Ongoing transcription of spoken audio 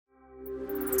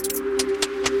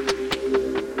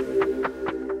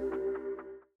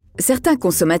Certains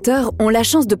consommateurs ont la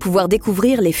chance de pouvoir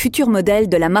découvrir les futurs modèles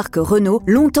de la marque Renault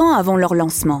longtemps avant leur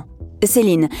lancement.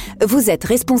 Céline, vous êtes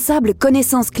responsable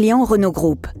connaissance client Renault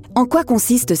Group. En quoi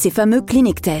consistent ces fameux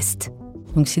clinic tests ?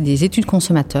 Donc c'est des études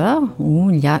consommateurs où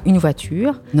il y a une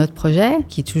voiture. Notre projet,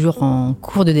 qui est toujours en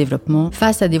cours de développement,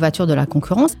 face à des voitures de la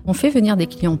concurrence, on fait venir des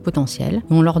clients potentiels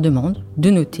et on leur demande de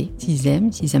noter s'ils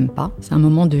aiment pas. C'est un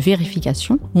moment de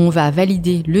vérification où on va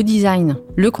valider le design,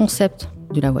 le concept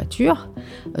de la voiture,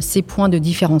 ses points de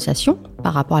différenciation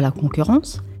par rapport à la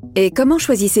concurrence. Et comment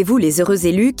choisissez-vous les heureux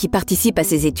élus qui participent à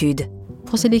ces études ?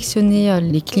 Pour sélectionner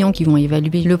les clients qui vont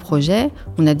évaluer le projet,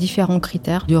 on a différents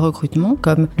critères de recrutement,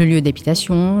 comme le lieu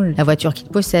d'habitation, la voiture qu'ils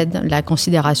possèdent, la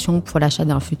considération pour l'achat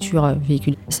d'un futur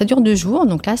véhicule. Ça dure 2 jours,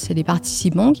 donc là, c'est les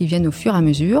participants qui viennent au fur et à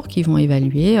mesure, qui vont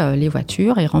évaluer les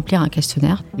voitures et remplir un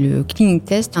questionnaire. Le clinic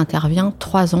test intervient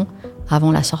 3 ans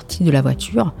avant la sortie de la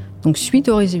voiture. Donc, suite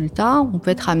aux résultats, on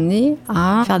peut être amené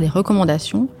à faire des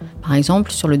recommandations, par exemple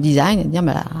sur le design,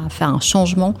 à faire un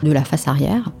changement de la face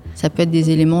arrière. Ça peut être des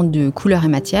éléments de couleur et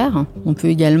matière. On peut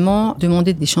également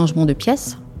demander des changements de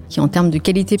pièces qui, en termes de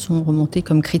qualité, sont remontés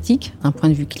comme critiques d'un point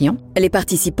de vue client. Les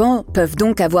participants peuvent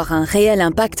donc avoir un réel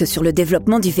impact sur le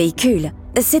développement du véhicule.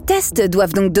 Ces tests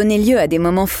doivent donc donner lieu à des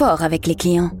moments forts avec les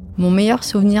clients. Mon meilleur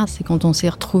souvenir, c'est quand on s'est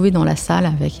retrouvés dans la salle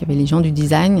il y avait les gens du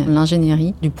design,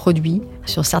 l'ingénierie, du produit.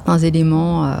 Sur certains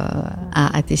éléments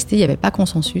à tester, il n'y avait pas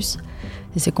consensus.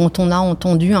 Et c'est quand on a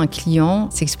entendu un client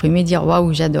s'exprimer, dire «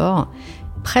 Waouh, j'adore !»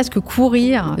 presque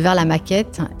courir vers la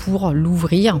maquette pour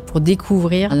l'ouvrir, pour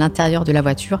découvrir l'intérieur de la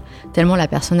voiture, tellement la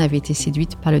personne avait été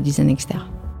séduite par le design externe.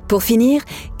 Pour finir,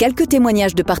 quelques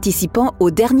témoignages de participants au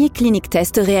dernier clinic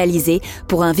test réalisé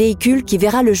pour un véhicule qui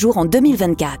verra le jour en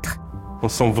 2024. On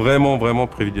se sent vraiment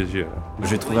privilégié.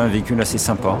 J'ai trouvé un véhicule assez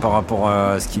sympa par rapport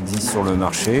à ce qui existe sur le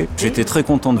marché. J'étais très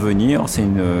content de venir, c'est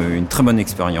une très bonne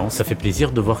expérience. Ça fait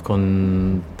plaisir de voir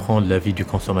qu'on prend l'avis du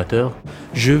consommateur.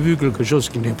 J'ai vu quelque chose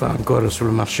qui n'est pas encore sur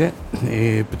le marché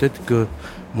et peut-être que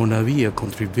mon avis a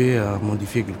contribué à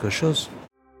modifier quelque chose.